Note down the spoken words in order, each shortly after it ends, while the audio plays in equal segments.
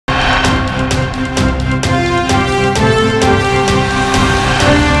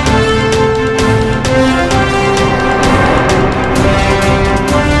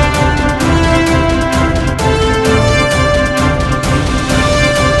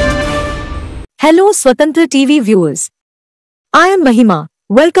Hello Swatantra TV viewers. I am Mahima,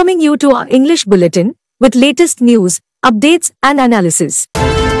 welcoming you to our English Bulletin with latest news, updates and analysis.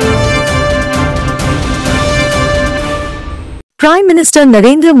 Prime Minister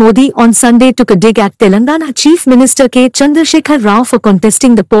Narendra Modi on Sunday took a dig at Telangana Chief Minister K. Chandrasekhar Rao for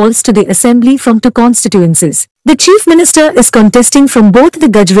contesting the polls to the Assembly from two constituencies. The Chief Minister is contesting from both the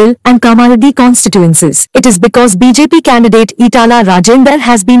Gajral and Kamareddy constituencies. It is because BJP candidate Itala Rajender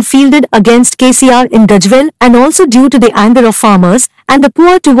has been fielded against KCR in Gajral and also due to the anger of farmers and the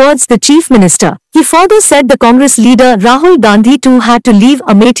poor towards the Chief Minister. He further said the Congress leader Rahul Gandhi too had to leave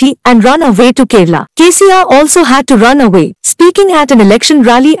Amethi and run away to Kerala. KCR also had to run away. Speaking at an election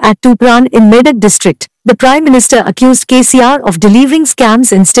rally at Tupran in Medak district, the Prime Minister accused KCR of delivering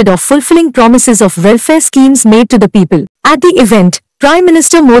scams instead of fulfilling promises of welfare schemes made to the people. At the event, Prime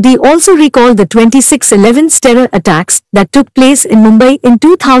Minister Modi also recalled the 26/11 terror attacks that took place in Mumbai in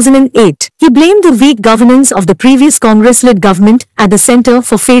 2008. He blamed the weak governance of the previous Congress-led government at the centre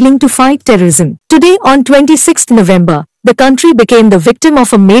for failing to fight terrorism. Today on 26th November, the country became the victim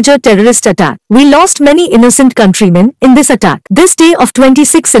of a major terrorist attack. We lost many innocent countrymen in this attack. This day of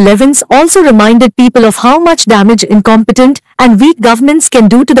 26/11 also reminded people of how much damage incompetent and weak governments can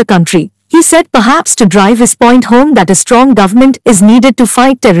do to the country. He said perhaps to drive his point home that a strong government is needed to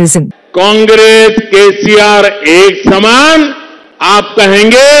fight terrorism. Congress KCR एक समान, आप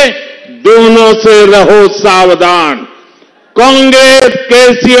कहेंगे दोनों से रहो सावधान। कांग्रेस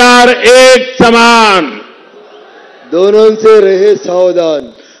केसीआर एक समान, दोनों से रहे सावधान।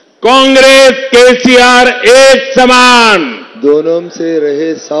 कांग्रेस केसीआर एक समान, दोनों से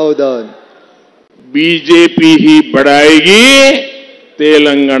रहे सावधान। बीजेपी ही बढ़ाएगी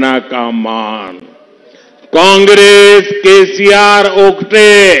तेलंगाना का मान। कांग्रेस केसीआर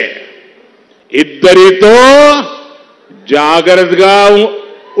ఒకటే, ఇద్దరితో జాగ్రత్తగా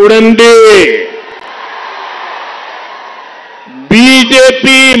ఉండండి।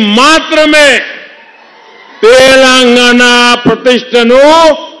 బీజేపీ మాత్రమే తెలంగాణ ప్రతిష్టను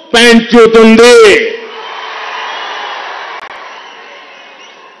పెంచుతుంది।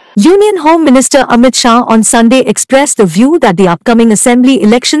 Union Home Minister Amit Shah on Sunday expressed the view that the upcoming assembly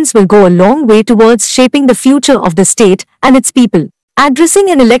elections will go a long way towards shaping the future of the state and its people. Addressing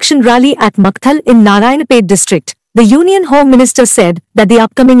an election rally at Makthal in Narayanpet district, the Union Home Minister said that the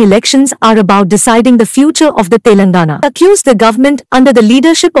upcoming elections are about deciding the future of the Telangana. He accused the government under the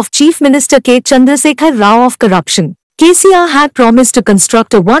leadership of Chief Minister K. Chandrasekhar Rao of corruption. KCR had promised to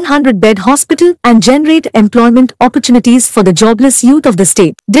construct a 100-bed hospital and generate employment opportunities for the jobless youth of the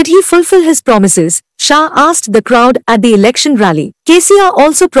state. Did he fulfill his promises? Shah asked the crowd at the election rally. KCR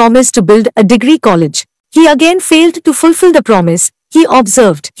also promised to build a degree college. He again failed to fulfill the promise, he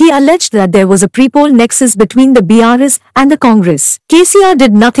observed. He alleged that there was a pre-poll nexus between the BRS and the Congress. KCR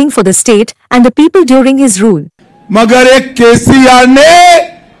did nothing for the state and the people during his rule. मगर एक केसीआर ने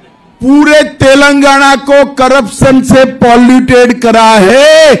पूरे तेलंगाना को corruption से polluted करा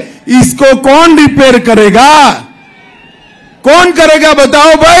है। इसको कौन रिपेयर करेगा? कौन करेगा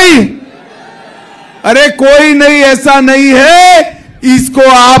बताओ भाई? अरे कोई नहीं, ऐसा नहीं है। इसको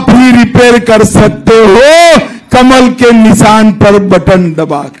आप ही रिपेयर कर सकते हो कमल के निशान पर बटन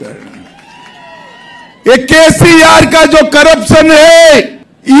दबाकर। ये केसीआर का जो करप्शन है,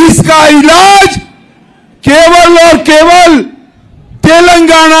 इसका इलाज केवल और केवल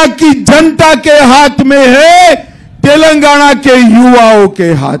तेलंगाना की जनता के हाथ में है, तेलंगाना के युवाओं के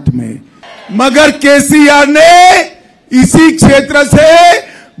हाथ में। मगर केसीआर ने इसी क्षेत्र से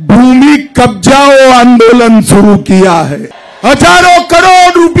भूमि कब्जाओ आंदोलन शुरू किया है। हजारों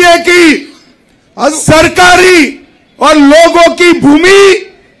करोड़ रुपए की सरकारी और लोगों की भूमि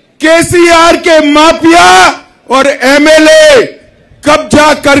केसीआर के माफिया और एमएलए कब्जा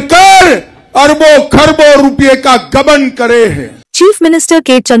कर अरबों खरबों रुपए का गबन करे हैं। Chief Minister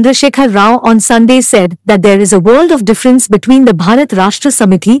K. Chandrasekhar Rao on Sunday said that there is a world of difference between the Bharat Rashtra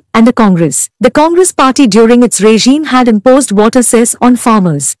Samiti and the Congress. The Congress party during its regime had imposed water cess on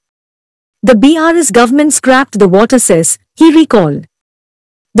farmers. The BRS government scrapped the water cess, he recalled.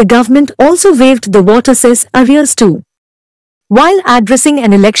 The government also waived the water cess arrears too. While addressing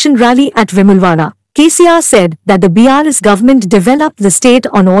an election rally at Vimulwada, KCR said that the BRS government developed the state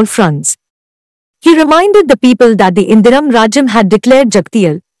on all fronts. He reminded the people that the Indiram Rajyam had declared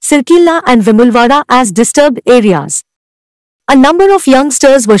Jagtiyal, Sirkilla and Vimulwada as disturbed areas. A number of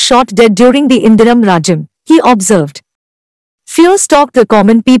youngsters were shot dead during the Indiram Rajyam, he observed. Fear stalked the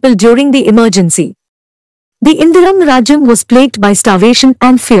common people during the emergency. The Indiram Rajyam was plagued by starvation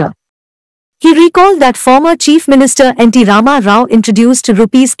and fear. He recalled that former Chief Minister N.T. Rama Rao introduced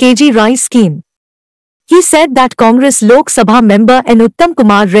Rs kg rice scheme. He said that Congress Lok Sabha member N. Uttam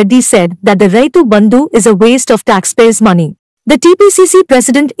Kumar Reddy said that the Raitu Bandhu is a waste of taxpayers' money. The TPCC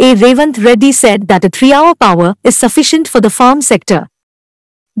President A. Revanth Reddy said that a 3-hour power is sufficient for the farm sector.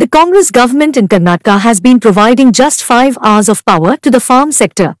 The Congress government in Karnataka has been providing just 5 hours of power to the farm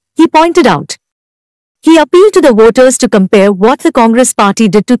sector, he pointed out. He appealed to the voters to compare what the Congress party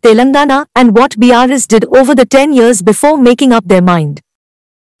did to Telangana and what BRS did over the 10 years before making up their mind.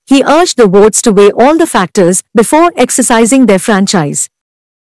 He urged the votes to weigh all the factors before exercising their franchise.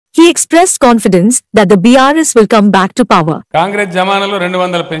 He expressed confidence that the BRS will come back to power. Congress జమానాలో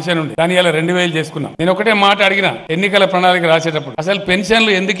 200 pension ఉంది. కానీ ఇలా 2000 చేసుకున్నాం. నేను ఒకటే మాట అడిగినా ఎన్నికల ప్రణాళిక రాసేటప్పుడు అసలు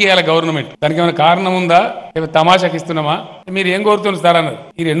పెన్షన్లు ఎందుకు ఇయాల గవర్నమెంట్? దానికి ఏమైనా కారణం ఉందా? లేకపోతే తమాషాకి ఇస్తున్నామా? మీరు ఏం కోరుతున్నారు అన్నారు.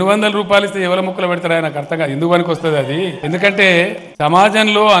 ఈ 200 రూపాయలు ఇస్తే ఎవల ముక్కలు పెడతారా నాకు అర్థం కాదు. ఎందుకు పనికి వస్తుంది అది? ఎందుకంటే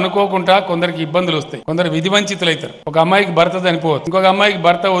సమాజంలో అనుకోకుండా కొందరికి ఇబ్బందులు వస్తాయి. కొందరు విధి వంచితులు అవుతారు. ఒక అమ్మాయికి భర్త చనిపోవచ్చు, ఇంకొక అమ్మాయికి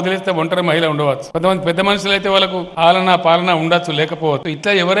భర్త వదిలేస్తే ఒంటరి మహిళ ఉండవచ్చు. కొంతమంది పెద్ద మనుషులు అయితే వాళ్ళకు పాలన ఉండొచ్చు, లేకపోవచ్చు.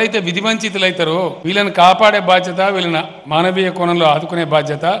 ఇట్లా ఎవరైతే విధి వంచితులు అవుతారో వీళ్ళని కాపాడే బాధ్యత, వీళ్ళని మానవీయ కోణంలో ఆదుకునే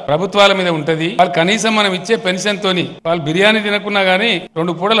బాధ్యత ప్రభుత్వాల మీద ఉంటది. వాళ్ళు కనీసం మనం ఇచ్చే పెన్షన్ తోని వాళ్ళు బిర్యానీ తినకున్నా గానీ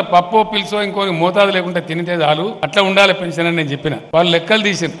 2 పూటల పప్పు పిలుసో ఇంకోని మోతాదు లేకుండా తినితే చాలు, అట్లా ఉండాలి పెన్షన్ అని నేను చెప్పిన. వాళ్ళు లెక్కలు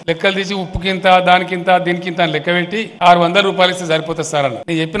తీసి ఉప్పుకింత దానికింత దీనికింత అని లెక్క పెట్టి 600 రూపాయలు ఇస్తే సరిపోతుంది సార్ అన్న.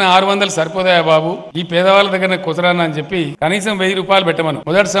 నేను చెప్పిన 600 సరిపోతాయా బాబు, ఈ పేదవాళ్ళ దగ్గర కుదరన్నా అని చెప్పి కనీసం 1000 రూపాయలు పెట్టమను.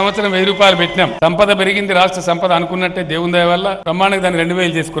 మొదటి సంవత్సరం 1000 రూపాయలు పెట్టినాం. సంపద పెరిగింది, రాష్ట్ర సంపద అనుకున్నట్టే దేవుని దయ వల్ల బ్రహ్మాండంగా దాన్ని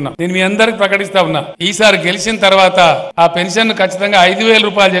 2000 చేసుకున్నాం. నేను మీ అందరికి ప్రకటిస్తా ఉన్నా, ఈసారి గెలిచిన తర్వాత ఆ పెన్షన్ ఖచ్చితంగా 5000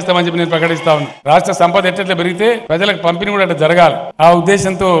 రూపాయలు చేస్తామని చెప్పి నేను ప్రకటిస్తా ఉన్నా. రాష్ట్ర సంపద ఎట్లా పెరిగితే ప్రజలకు పంపిణీ కూడా అట్లా జరగాలి. ఆ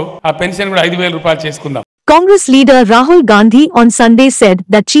ఉద్దేశంతో ఆ పెన్షన్ కూడా 5000 రూపాయలు చేసుకుందాం. Congress leader Rahul Gandhi on Sunday said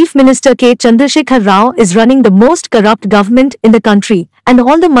that Chief Minister K. Chandrasekhar Rao is running the most corrupt government in the country and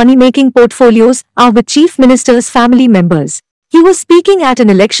all the money-making portfolios are with Chief Minister's family members. He was speaking at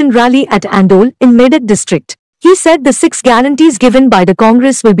an election rally at Andol in Medak district. He said the 6 guarantees given by the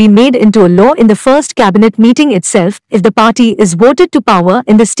Congress will be made into a law in the first cabinet meeting itself if the party is voted to power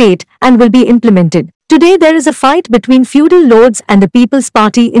in the state and will be implemented. Today there is a fight between feudal lords and the People's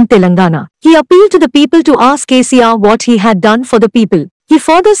Party in Telangana. He appealed to the people to ask KCR what he had done for the people. He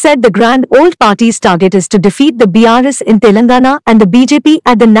further said the grand old party's target is to defeat the BRS in Telangana and the BJP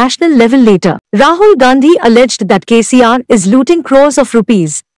at the national level later. Rahul Gandhi alleged that KCR is looting crores of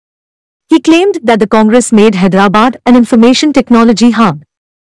rupees. He claimed that the Congress made Hyderabad an information technology hub.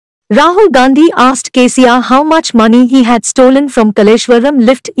 Rahul Gandhi asked KCR how much money he had stolen from Kaleshwaram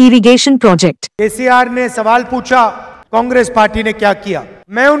lift irrigation project. KCR ने सवाल पूछा Congress party ने क्या किया।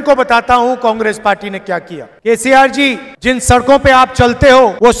 मैं उनको बताता हूं कांग्रेस पार्टी ने क्या किया। केसीआर जी, जिन सड़कों पे आप चलते हो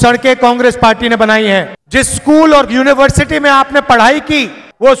वो सड़कें कांग्रेस पार्टी ने बनाई हैं। जिस स्कूल और यूनिवर्सिटी में आपने पढ़ाई की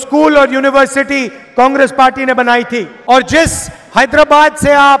वो स्कूल और यूनिवर्सिटी कांग्रेस पार्टी ने बनाई थी। और जिस हैदराबाद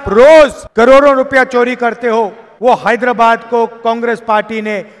से आप रोज करोड़ों रुपया चोरी करते हो वो हैदराबाद को कांग्रेस पार्टी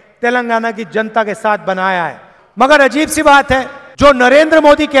ने तेलंगाना की जनता के साथ बनाया है। मगर अजीब सी बात है, जो नरेंद्र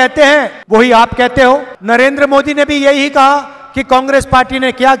मोदी कहते हैं वही आप कहते हो। नरेंद्र मोदी ने भी यही कहा कि कांग्रेस पार्टी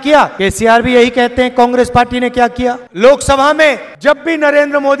ने क्या किया, केसीआर भी यही कहते हैं कांग्रेस पार्टी ने क्या किया। लोकसभा में जब भी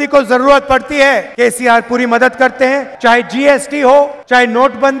नरेंद्र मोदी को जरूरत पड़ती है केसीआर पूरी मदद करते हैं। चाहे जीएसटी हो, चाहे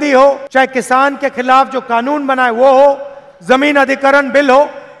नोटबंदी हो, चाहे किसान के खिलाफ जो कानून बनाए वो हो, जमीन अधिकरण बिल हो,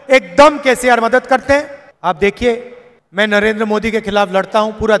 एकदम केसीआर मदद करते हैं। आप देखिए, मैं नरेंद्र मोदी के खिलाफ लड़ता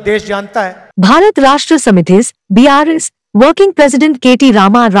हूं, पूरा देश जानता है। Bharat Rashtra Samitis, BRS, Working President K.T.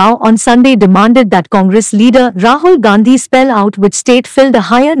 Rama Rao on Sunday demanded that Congress leader Rahul Gandhi spell out which state filled a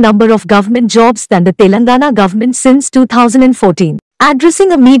higher number of government jobs than the Telangana government since 2014.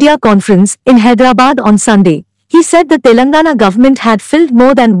 Addressing a media conference in Hyderabad on Sunday, he said the Telangana government had filled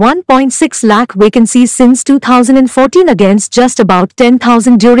more than 1.6 lakh vacancies since 2014 against just about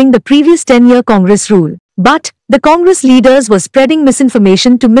 10,000 during the previous 10-year Congress rule. But the Congress leaders were spreading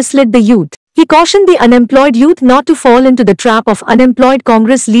misinformation to mislead the youth. He cautioned the unemployed youth not to fall into the trap of unemployed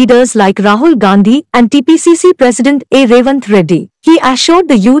Congress leaders like Rahul Gandhi and TPCC President A. Revanth Reddy. He assured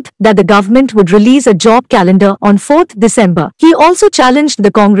the youth that the government would release a job calendar on 4th December. He also challenged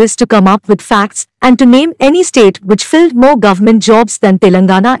the Congress to come up with facts and to name any state which filled more government jobs than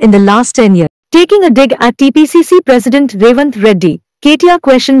Telangana in the last 10 years. Taking a dig at TPCC President Revanth Reddy, KTR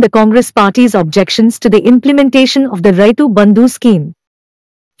questioned the Congress party's objections to the implementation of the Raitu Bandhu scheme.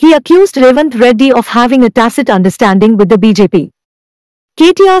 He accused Revanth Reddy of having a tacit understanding with the BJP.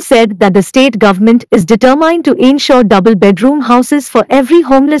 KTR said that the state government is determined to ensure double-bedroom houses for every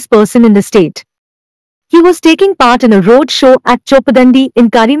homeless person in the state. He was taking part in a road show at Chopadandi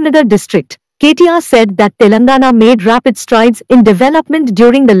in Karimnagar district. KTR said that Telangana made rapid strides in development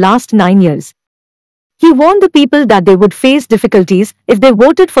during the last 9 years. He warned the people that they would face difficulties if they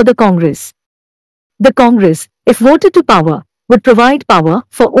voted for the Congress. The Congress, if voted to power, would provide power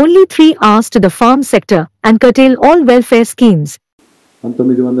for only 3 hours to the farm sector and curtail all welfare schemes.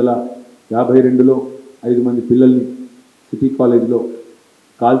 1952లో 5 మంది పిల్లల్ని city కాలేజీలో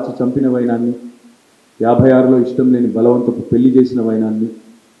కాల్చి చంపిన వైనాన్ని, 56లో ఇష్టం లేని బలవంతపు పెళ్లి చేసిన వైనాన్ని,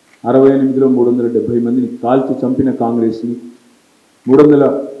 68లో 370 మందిని కాల్చి చంపిన కాంగ్రెస్ని,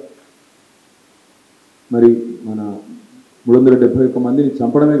 371 మందిని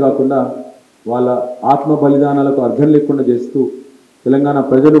చంపడమే కాకుండా వాళ్ళ ఆత్మ బలిదానాలకు అర్థం లేకుండా చేస్తూ తెలంగాణ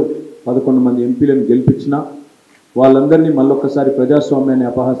ప్రజలు 11 మంది ఎంపీలను గెలిపించినా వాళ్ళందరినీ మళ్ళొక్కసారి ప్రజాస్వామ్యాన్ని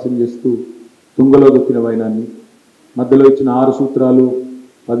అపహాస్యం చేస్తూ తుంగలో దొక్కిన వైనాన్ని, మధ్యలో ఇచ్చిన 6 సూత్రాలు,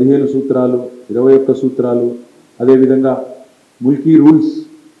 15 సూత్రాలు, 21 సూత్రాలు, అదేవిధంగా ముల్కీ రూల్స్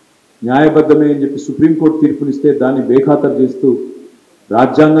న్యాయబద్ధమే అని చెప్పి సుప్రీంకోర్టు తీర్పునిస్తే దాన్ని బేఖాతరు చేస్తూ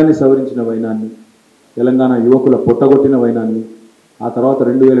రాజ్యాంగాన్ని సవరించిన వైనాన్ని, తెలంగాణ యువకుల పొట్టగొట్టిన వైనాన్ని, ఆ తర్వాత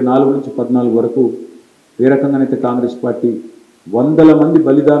 2004 నుంచి 14 వరకు ఏ రకంగానైతే కాంగ్రెస్ పార్టీ వందల మంది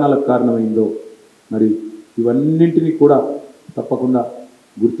బలిదానాలకు కారణమైందో మరి ఇవన్నింటినీ కూడా తప్పకుండా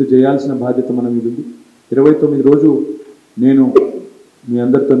గుర్తు చేయాల్సిన బాధ్యత మన మీద ఉంది. 29 రోజు నేను మీ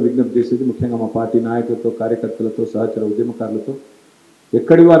అందరితో విజ్ఞప్తి చేసేది ముఖ్యంగా మా పార్టీ నాయకులతో, కార్యకర్తలతో, సహచర ఉద్యమకారులతో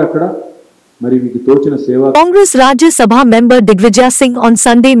ఎక్కడి వారు అక్కడ మరి మీకు తోచిన సేవ. Congress Rajya Sabha member Digvijay Singh on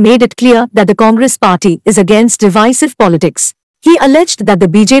Sunday made it clear that the Congress party is against divisive politics. He alleged that the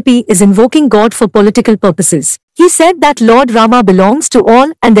BJP is invoking God for political purposes. He said that Lord Rama belongs to all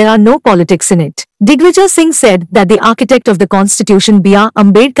and there are no politics in it. Digvijay Singh said that the architect of the constitution B.R.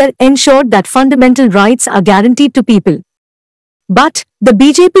 Ambedkar ensured that fundamental rights are guaranteed to people. But the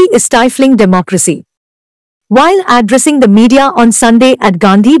BJP is stifling democracy. While addressing the media on Sunday at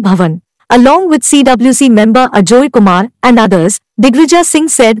Gandhi Bhavan, along with CWC member Ajoy Kumar and others, Digvijay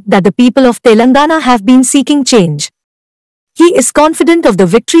Singh said that the people of Telangana have been seeking change. He is confident of the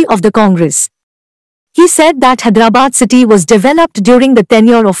victory of the Congress. He said that Hyderabad city was developed during the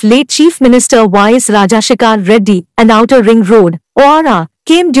tenure of late Chief Minister Y.S. Rajashekar Reddy and Outer Ring Road, ORR,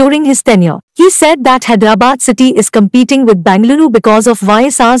 came during his tenure. He said that Hyderabad city is competing with Bangalore because of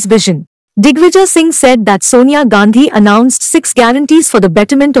YSR's vision. Digvijay Singh said that Sonia Gandhi announced 6 guarantees for the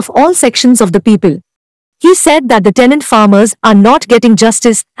betterment of all sections of the people. He said that the tenant farmers are not getting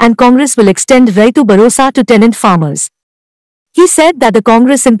justice and Congress will extend Raitu Bharosa to tenant farmers. He said that the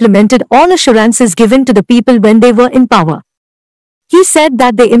Congress implemented all assurances given to the people when they were in power. He said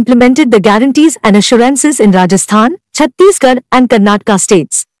that they implemented the guarantees and assurances in Rajasthan, Chhattisgarh and Karnataka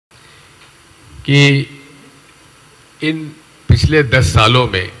states. कि इन पिछले 10 सालों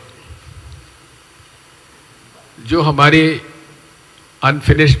में जो हमारे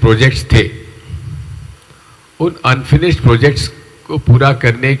unfinished projects थे, उन unfinished projects को पूरा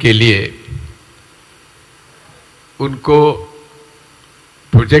करने के लिए उनको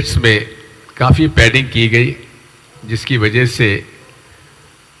प्रोजेक्ट्स में काफ़ी पैडिंग की गई, जिसकी वजह से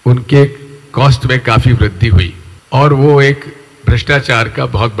उनके कॉस्ट में काफ़ी वृद्धि हुई और वो एक भ्रष्टाचार का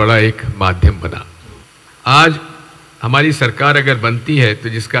बहुत बड़ा एक माध्यम बना। आज हमारी सरकार अगर बनती है तो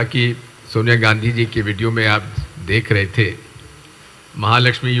जिसका कि सोनिया गांधी जी के वीडियो में आप देख रहे थे,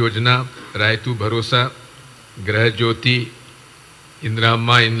 महालक्ष्मी योजना, रायतू भरोसा, गृह ज्योति,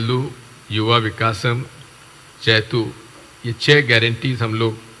 इंदिराम्मा इंदलू, युवा विकासम, चैतू, ये 6 गारंटीज हम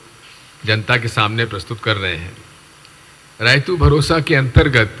लोग जनता के सामने प्रस्तुत कर रहे हैं। रायतू भरोसा के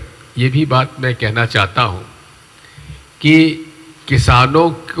अंतर्गत ये भी बात मैं कहना चाहता हूँ कि किसानों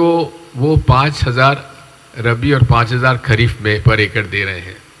को वो 5,000 रबी और 5,000 खरीफ में पर एकड़ दे रहे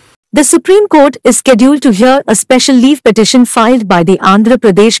हैं। The Supreme Court is scheduled to hear a special leave petition filed by the Andhra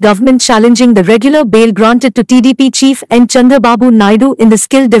Pradesh government challenging the regular bail granted to TDP chief N. Chandrababu Naidu in the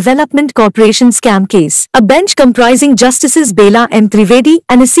Skill Development Corporation scam case. A bench comprising Justices Bela M. Trivedi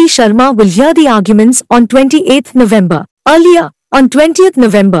and C. Sharma will hear the arguments on 28th November. Earlier, on 20th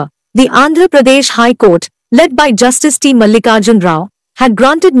November, the Andhra Pradesh High Court, led by Justice T. Mallikarjun Rao, had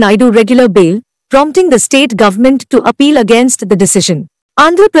granted Naidu regular bail, prompting the state government to appeal against the decision.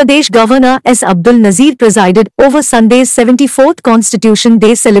 Andhra Pradesh Governor S. Abdul Nazir presided over Sunday's 74th Constitution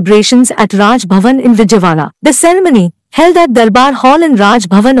Day celebrations at Raj Bhavan in Vijayawada. The ceremony, held at Darbar Hall in Raj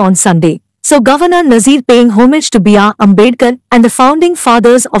Bhavan on Sunday, saw Governor Nazir paying homage to B.R. Ambedkar and the founding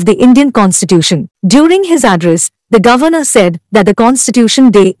fathers of the Indian Constitution. During his address, the governor said that the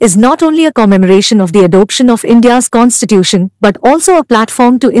Constitution Day is not only a commemoration of the adoption of India's constitution but also a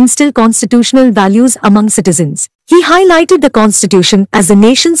platform to instill constitutional values among citizens. He highlighted the Constitution as the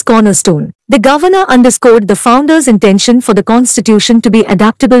nation's cornerstone. The governor underscored the founders' intention for the Constitution to be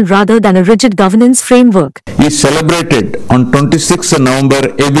adaptable rather than a rigid governance framework. Is celebrated on 26th November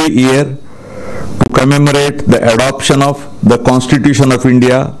every year to commemorate the adoption of the Constitution of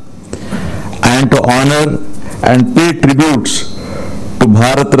India and to honor and pay tributes to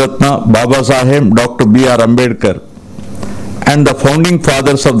Bharat Ratna Baba Saheb Dr. B.R. Ambedkar and the founding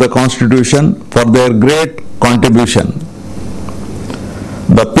fathers of the Constitution for their great contribution.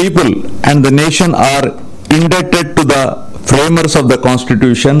 The people and the nation are indebted to the framers of the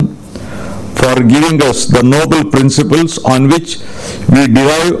Constitution for giving us the noble principles on which we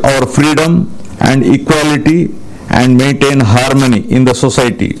derive our freedom and equality and maintain harmony in the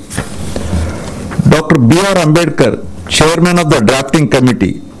society. Dr. B.R. Ambedkar, Chairman of the Drafting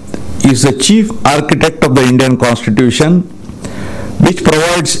Committee, is the chief architect of the Indian Constitution, which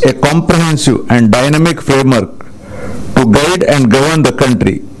provides a comprehensive and dynamic framework to guide and govern the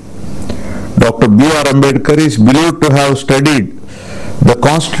country. Dr. B.R. Ambedkar is believed to have studied the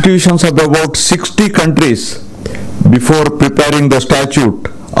constitutions of about 60 countries before preparing the statute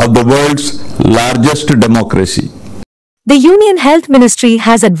of the world's largest democracy. The Union Health Ministry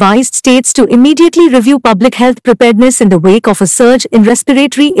has advised states to immediately review public health preparedness in the wake of a surge in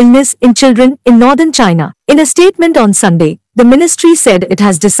respiratory illness in children in northern China. In a statement on Sunday, the ministry said it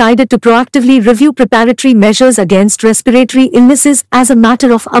has decided to proactively review preparatory measures against respiratory illnesses as a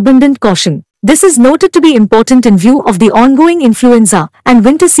matter of abundant caution. This is noted to be important in view of the ongoing influenza and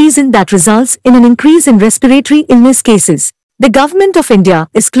winter season that results in an increase in respiratory illness cases. The Government of India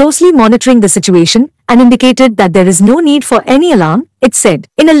is closely monitoring the situation and indicated that there is no need for any alarm, it said.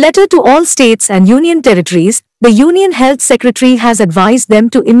 In a letter to all states and union territories, the Union Health Secretary has advised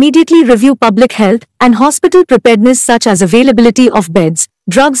them to immediately review public health and hospital preparedness such as availability of beds,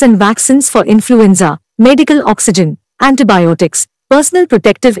 drugs and vaccines for influenza, medical oxygen, antibiotics, personal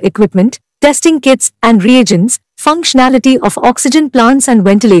protective equipment, testing kits and reagents, functionality of oxygen plants and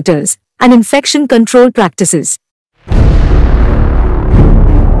ventilators, and infection control practices.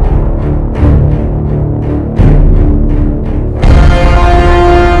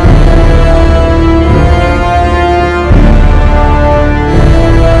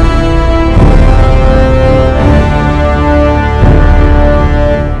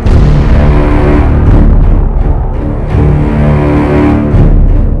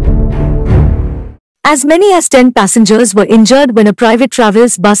 As many as 10 passengers were injured when a private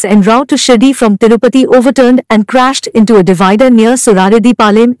travels bus en route to Shirdi from Tirupati overturned and crashed into a divider near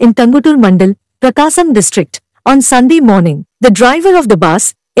Suraredipalem in Tangutur Mandal, Prakasam district, on Sunday morning. The driver of the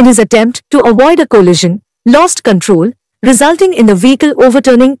bus, in his attempt to avoid a collision, lost control, resulting in the vehicle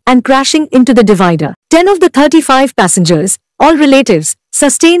overturning and crashing into the divider. 10 of the 35 passengers, all relatives,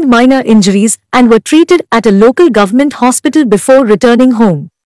 sustained minor injuries and were treated at a local government hospital before returning home.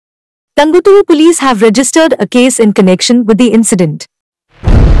 Tanguturu police have registered a case in connection with the incident.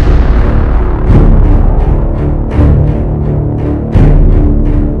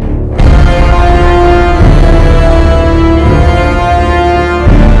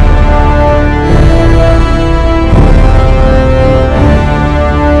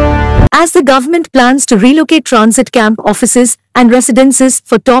 As the government plans to relocate transit camp offices and residences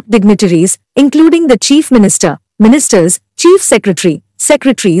for top dignitaries, including the Chief Minister, Ministers, Chief Secretary,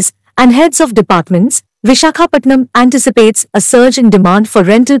 Secretaries, and heads of departments, Vishakhapatnam anticipates a surge in demand for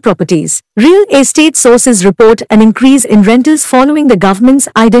rental properties. Real estate sources report an increase in rentals following the government's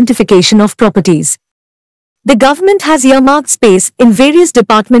identification of properties. The government has earmarked space in various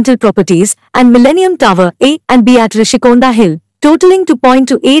departmental properties and Millennium Tower A and B at Rishikonda Hill, totaling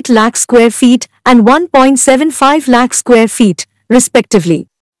 2.28 lakh square feet and 1.75 lakh square feet, respectively.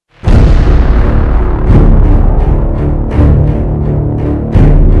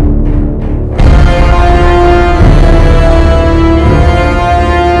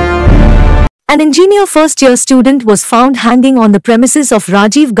 An engineer first-year student was found hanging on the premises of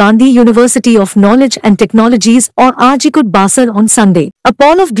Rajiv Gandhi University of Knowledge and Technologies or Arjikud Basar on Sunday. A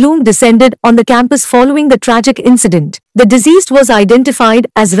pall of gloom descended on the campus following the tragic incident. The deceased was identified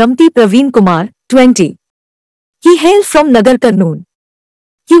as Ramti Praveen Kumar, 20. He hailed from Nagar Karnool.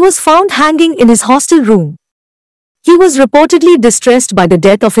 He was found hanging in his hostel room. He was reportedly distressed by the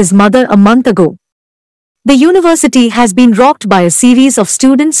death of his mother a month ago. The university has been rocked by a series of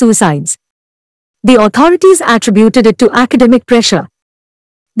student suicides. The authorities attributed it to academic pressure.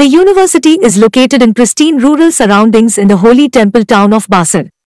 The university is located in pristine rural surroundings in the holy temple town of Basar.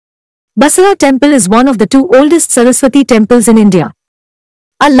 Basara temple is one of the two oldest Saraswati temples in India.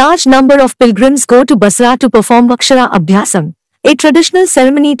 A large number of pilgrims go to Basra to perform Akshara Abhyasam, a traditional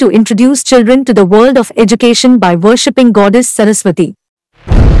ceremony to introduce children to the world of education by worshipping goddess Saraswati.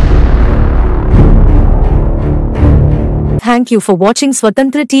 Thank you for watching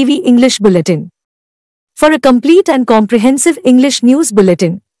Swatantra TV English Bulletin. For a complete and comprehensive English news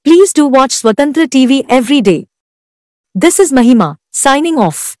bulletin, please do watch Swatantra TV every day. This is Mahima, signing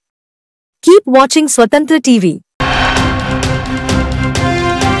off. Keep watching Swatantra TV.